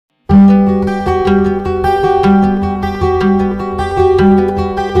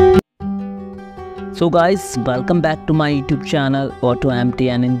So guys, welcome back to my YouTube channel Auto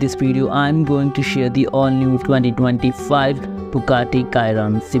MT, and in this video I'm going to share the all new 2025 Bugatti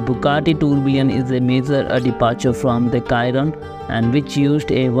Chiron. The Bugatti Tourbillon is a major departure from the Chiron, and which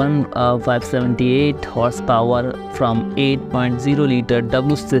used a 578 horsepower from 8.0 liter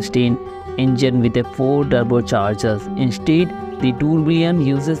W16 engine with a 4 turbochargers. Instead, the Tourbillon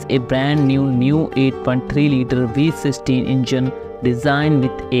uses a brand new 8.3 liter V16 engine designed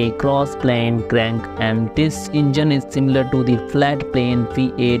with a cross-plane crank, and this engine is similar to the flat-plane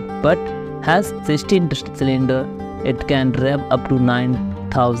V8 but has 16 cylinder. It can rev up to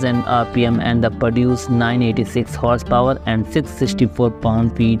 9,000 rpm and produce 986 horsepower and 664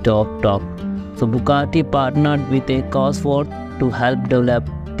 pound-feet of torque. So Bugatti partnered with a Cosworth to help develop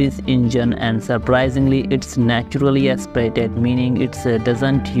this engine, and surprisingly it's naturally aspirated, meaning it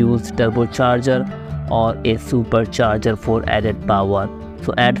doesn't use turbocharger or a supercharger for added power.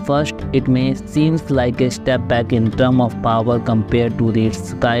 So at first it may seem like a step back in terms of power compared to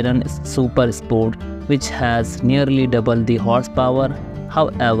its Chiron Super Sport, which has nearly double the horsepower.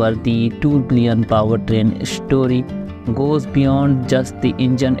 However, the Tourbillon powertrain story goes beyond just the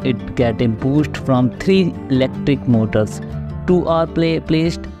engine. It gets a boost from 3 electric motors. 2 are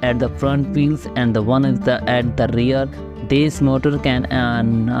placed at the front wheels and the one is at the rear. This motor can add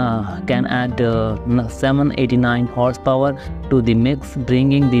 789 horsepower to the mix,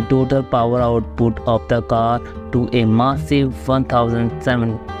 bringing the total power output of the car to a massive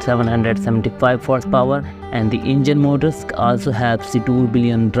 1775 horsepower. And the engine motors also helps the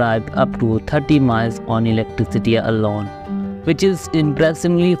Tourbillon drive up to 30 miles on electricity alone, which is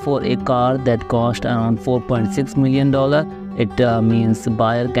impressively for a car that cost around $4.6 million. It means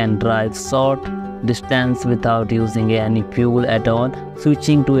buyer can drive short distance without using any fuel at all.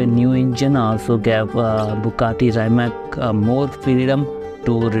 Switching to a new engine also gave Bugatti Rimac more freedom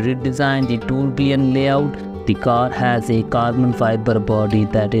to redesign the Tourbillon layout. The car has a carbon fiber body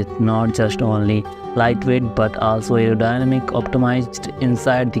that is not just only lightweight but also aerodynamic. Optimized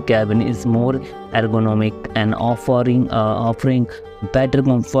inside the cabin is more ergonomic and offering better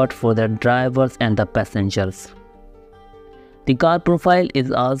comfort for the drivers and the passengers. The car profile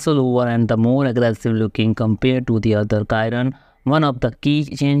is also lower and the more aggressive looking compared to the other Chiron. One of the key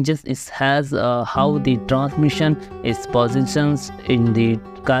changes is how the transmission is positioned. In the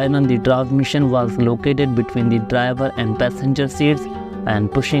Chiron, the transmission was located between the driver and passenger seats and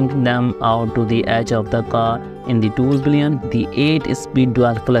pushing them out to the edge of the car. In the Tourbillon, the 8-speed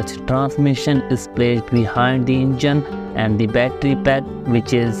dual-clutch transmission is placed behind the engine, and the battery pack,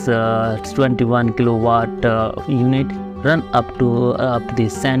 which is 21 kilowatt unit, run up the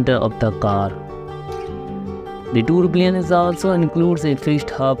center of the car. The Tourbillon also includes a fixed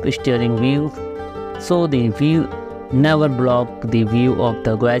hub steering wheel, so the wheel never block the view of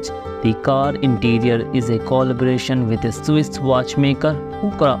the garage. The car interior is a collaboration with a Swiss watchmaker who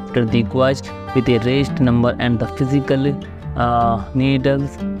crafted the watch with a raised number and the physical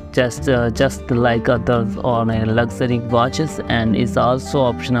needles, just like others on a luxury watches, and is also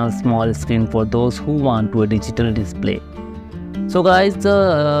optional small screen for those who want a digital display. So guys,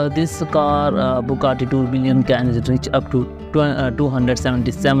 this car Bugatti Tourbillon can reach up to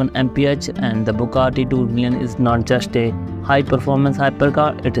 277 mph, and the Bugatti Tourbillon is not just a high-performance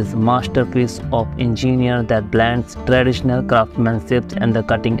hypercar, it is a masterpiece of engineering that blends traditional craftsmanship and the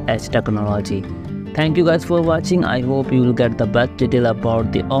cutting-edge technology. Thank you guys for watching. I hope you will get the best detail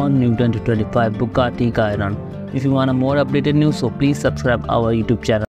about the all-new 2025 Bugatti Chiron. If you want more updated news, so please subscribe our YouTube channel.